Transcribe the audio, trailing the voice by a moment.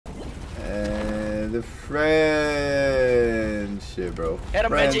friend. Friendship, bro. Hit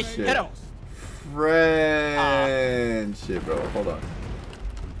him, Reggie. Hit him. Friendship, bro. Hold on.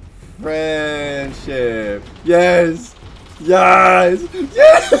 Friendship. Yes. Yes.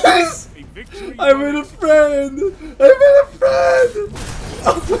 Yes. I made a friend. I made a friend.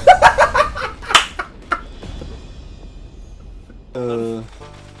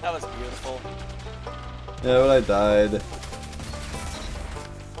 That was beautiful. Yeah, but I died.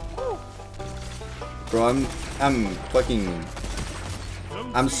 Bro,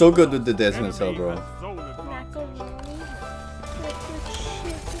 I'm so good with the Desmond cell, bro.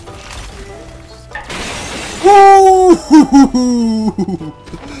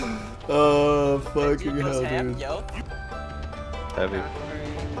 Oh, fucking hell, dude. Heavy.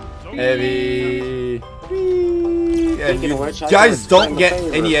 Heavy. And you guys don't get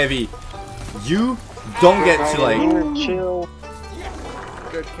any heavy. You don't get to like. Chill.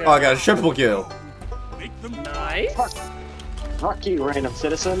 Oh, I got a triple kill. Nice. Fuck you, random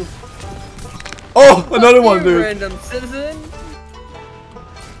citizen. Oh, another one, dude. Random citizen.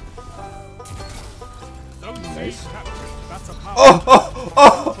 Nice. Oh, oh,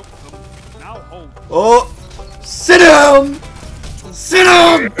 oh. Oh, sit down. Sit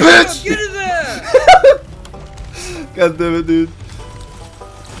down, bitch. Get in there. God damn it, dude.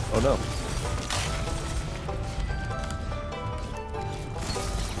 Oh no.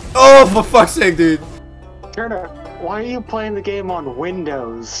 Oh, for fuck's sake, dude. Turner, why are you playing the game on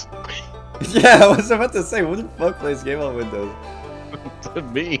Windows? Yeah, I was about to say, who the fuck plays game on Windows?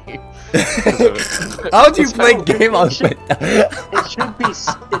 Me. How do you play game on Windows? It should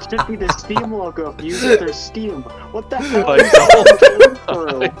be the Steam logo if you use it through Steam. What the hell? I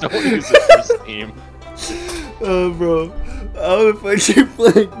don't use it for Steam. Oh, bro. How the fuck you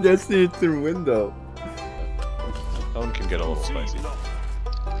play Destiny through window? Phone can get a little spicy.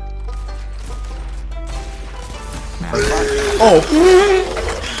 Oh!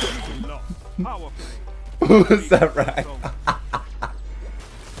 Was that right?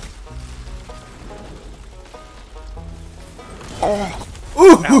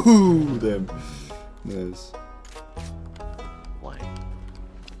 Ooh! Damn. Nice.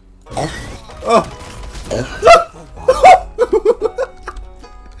 Oh!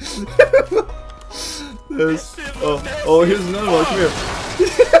 There's, oh, here's another one. Come here.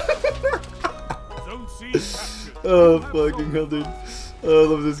 Oh, fucking hell, dude. Oh, I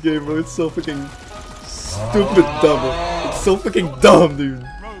love this game, bro. It's so fucking stupid dumb. It's so fucking dumb, dude.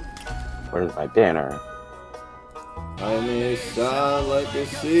 Where's my dinner? I may sound like a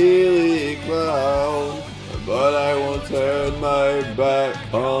silly clown, but I won't turn my back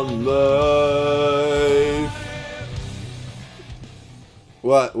on life.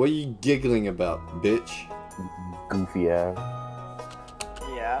 What? What are you giggling about, bitch? Goofy ass.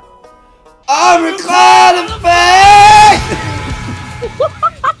 Yeah. I'm a clown effect!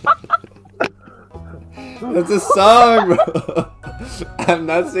 That's a song, bro. I'm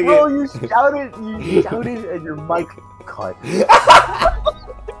not singing. Bro, you shouted and your mic cut.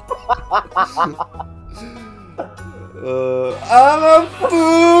 I'm a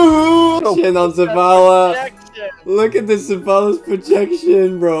fool! Chin on Zavala. Look at the Zavala's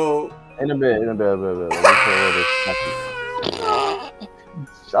projection, bro. In a bit.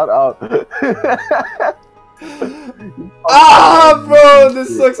 Shut up. Ah, bro, this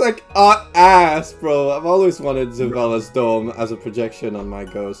looks like ass, bro. I've always wanted Zavala's dome as a projection on my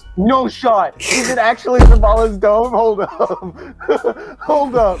ghost. No shot. Is it actually Zavala's dome? Hold up.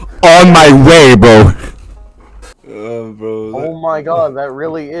 Hold up. On my way, bro. Oh, bro. Oh my god, that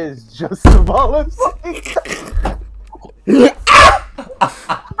really is just Zavala's fucking.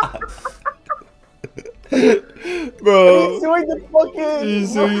 Bro. He's doing the fucking.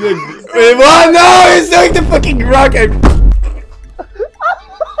 He's doing the. Wait, what? No, he's doing the fucking rocket.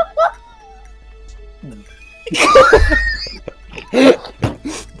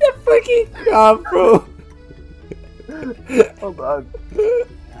 The fucking crap, bro. Hold on.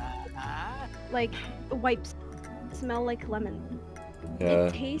 Like wipes smell like lemon.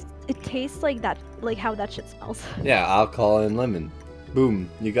 Yeah. It tastes like that, like how that shit smells. Yeah, alcohol and lemon. Boom,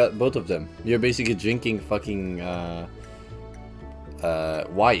 you got both of them. You're basically drinking fucking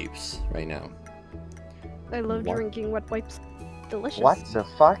wipes right now. I love drinking wet wipes. Delicious. What the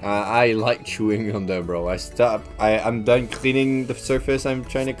fuck? I like chewing on them, bro. I'm done cleaning the surface I'm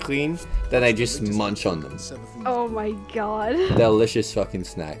trying to clean, then I just munch on them. Oh my god. Delicious fucking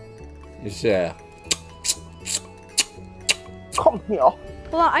snack. Yeah. Come here.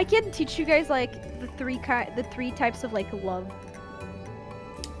 Well, I can teach you guys like the three types of like love.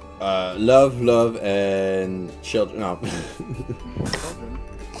 Love, and children. No.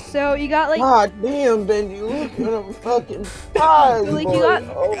 So you got like, God damn, Benji, look at him fucking eyes, like boy. you got.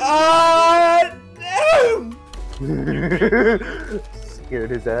 God damn! Scared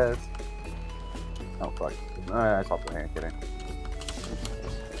his ass. Oh fuck. I stopped the hand, kidding.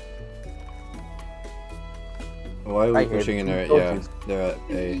 Why are we I hate pushing in there? it. Yeah, they're at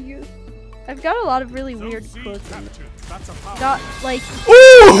A. I've got a lot of really weird clothes. Got like.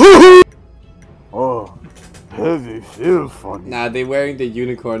 Oh, heavy feels funny. Nah, they wearing the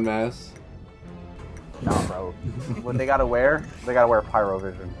unicorn mask. Nah, bro. What they gotta wear? They gotta wear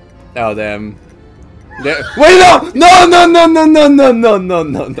pyrovision. Oh damn. Wait, no! No, no, no, no, no, no, no, no,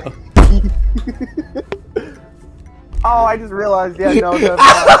 no, no. Oh, I just realized. Yeah, no.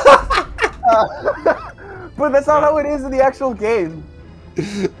 But that's not how it is in the actual game.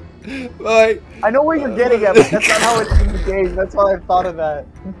 Like, I know where you're getting at, but that's not how it is in the game. That's why I thought of that.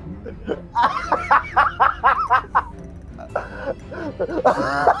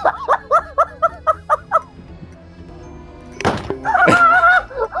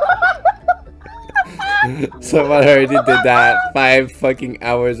 someone already did that 5 fucking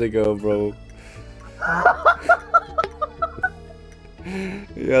hours ago, bro. God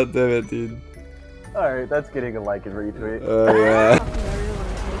damn it, dude. Alright, that's getting a like and retweet. Oh yeah.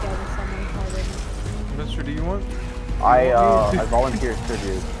 Mister, do you want? I volunteer as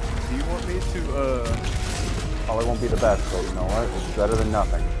tribute. Do you want me to Probably won't be the best, but you know what? It's better than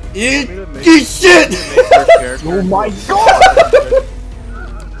nothing. Eat shit! Oh my god!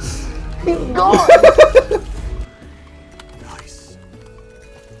 He's gone! Nice.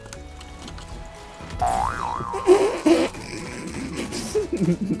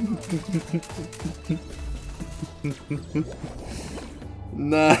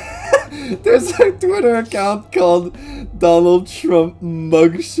 Nah. There's a Twitter account called Donald Trump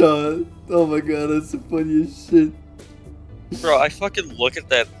Mugshot. Oh my god, that's the funniest shit. Bro, I fucking look at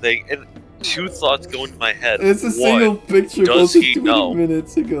that thing and 2 thoughts go into my head. It's a single picture does posted he 20 know?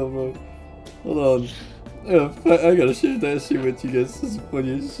 minutes ago, bro. Hold on. Yeah, I gotta share that shit with you guys. This is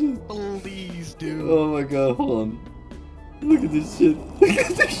funny as shit. Please, dude. Oh my god, hold on. Look at this shit. Look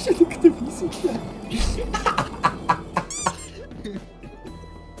at this shit. Look at the piece of shit.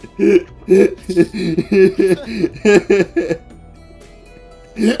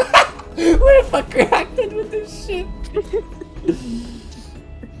 What if I reacted with this shit?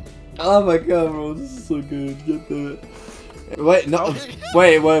 Oh my god, bro, this is so good. Get that. Wait, no.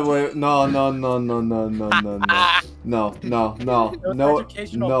 Wait. No. No.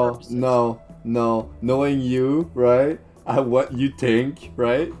 Knowing you, right? What you think,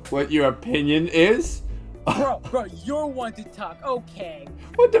 right? What your opinion is? Bro, you're one to talk. Okay.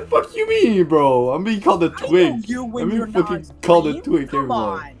 What the fuck you mean, bro? I'm being called a twig. You when I'm being you're fucking not called a stream? twig, Come everyone.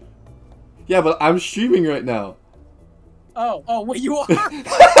 on. Yeah, but I'm streaming right now. Oh, wait, you are.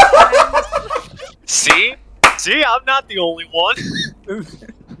 See? See, I'm not the only one.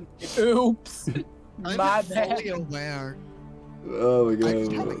 Oops. My I'm bad. fully aware. Oh my god. I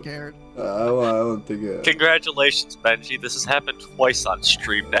just haven't cared. I don't think it. Congratulations, Benji. This has happened twice on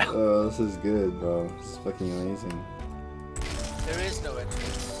stream now. Oh, this is good, bro. This is fucking amazing. There is no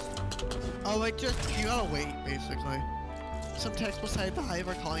entrance. Oh, like just you gotta wait, basically. Some text beside the hive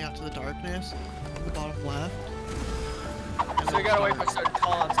are calling out to the darkness in the bottom left. So you gotta wait for certain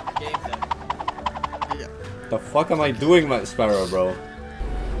call-outs in the game then. Yeah. The fuck am I doing, my Sparrow, bro?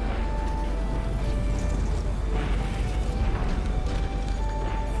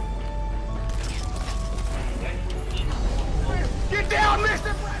 Get down,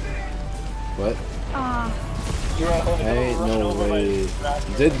 Mr. President! What? Ah. Hey, no way.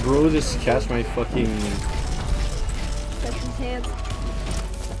 Did bro just catch my fucking... Catch his hands.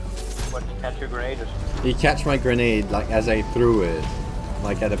 What, you catch your grenade or something? He catch my grenade, like, as I threw it.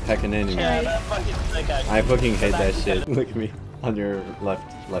 Like, at a pecking enemy. Yeah, that fucking thing I fucking hate that shit. Look at me. On your left.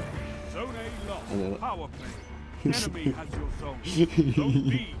 Zone A lost. And then- Power play. Enemy has your zone. Zone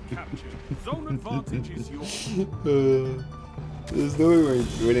B captured. Zone advantage is yours. There's no way we're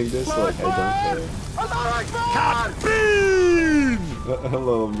winning this, like, I don't care.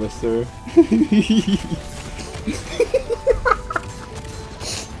 Hello, mister.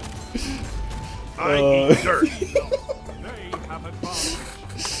 I eat dirt. They have advantage.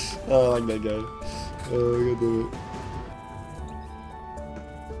 Oh, I like that guy. Oh, I gotta do it.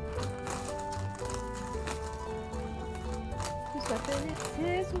 Whose weapon is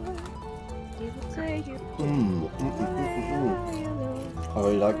his one? Give it to you. Oh,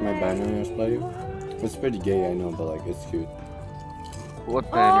 you like my banner display? It's pretty gay, I know, but like, it's cute.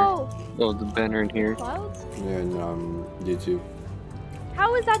 What banner? Oh, Oh, the banner in here. clouds? Yeah, and YouTube.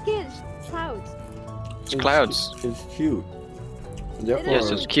 How is that good? Clouds. It's clouds. It's cute. Therefore, Yes,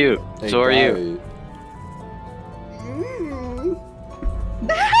 it's cute. they So are you.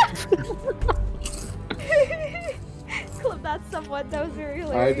 Clip that somewhat. That was very I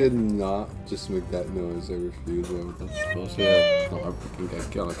hilarious. did not just make that noise. I refuse. That's bullshit. No, I freaking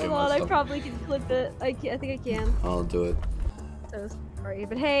can't kill Hold on, I probably can clip it. I think I can. I'll do it. So sorry,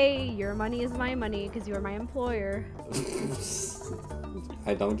 but hey, your money is my money because you are my employer.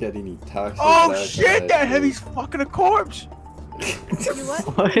 I don't get any taxes. Oh back, shit! I That do. heavy's fucking a corpse. You what?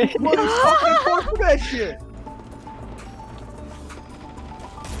 What? Mother's fucking a corpse for that shit.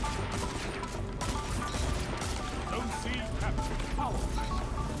 Zone C captured. Power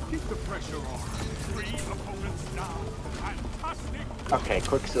play. Keep the pressure on. 3 opponents down. Fantastic. Okay,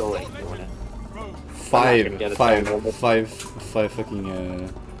 Quicksilver ain't doing it. Five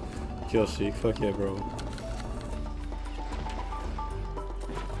fucking kill streak. Fuck yeah, bro.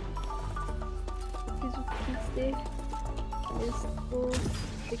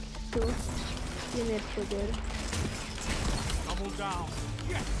 Double down.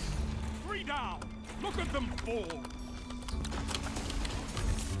 Yes. 3 down. Look at them fall.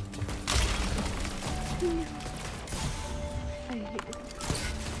 I hate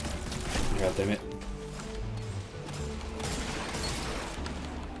it. God damn it.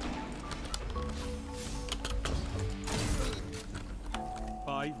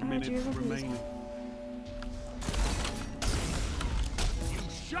 Five minutes remaining. You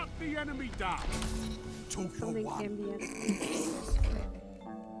shut the enemy down. Took your Something one. can be in.